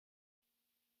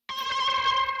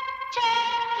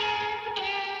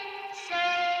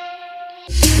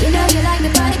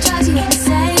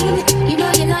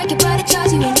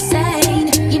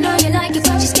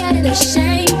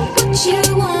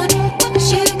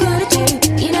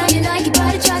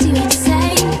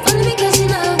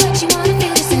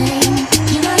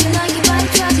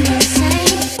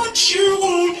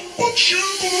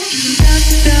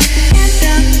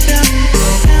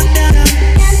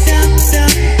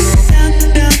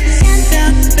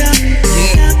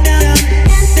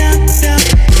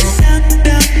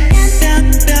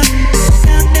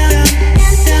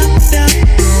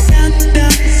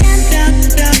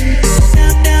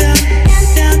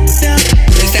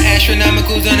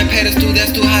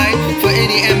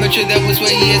That was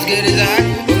where he as good as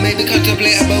I. Or maybe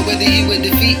contemplate about whether he would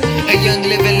defeat a young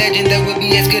living legend that would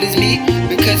be as good as me.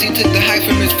 Because he took the hype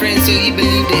from his friends, so he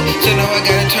believed it. So now I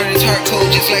gotta turn his heart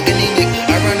cold just like anemic.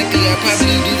 Ironically, I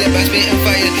probably do that by spitting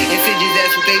fire and singe his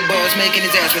ass with they balls, making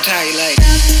his ass retire like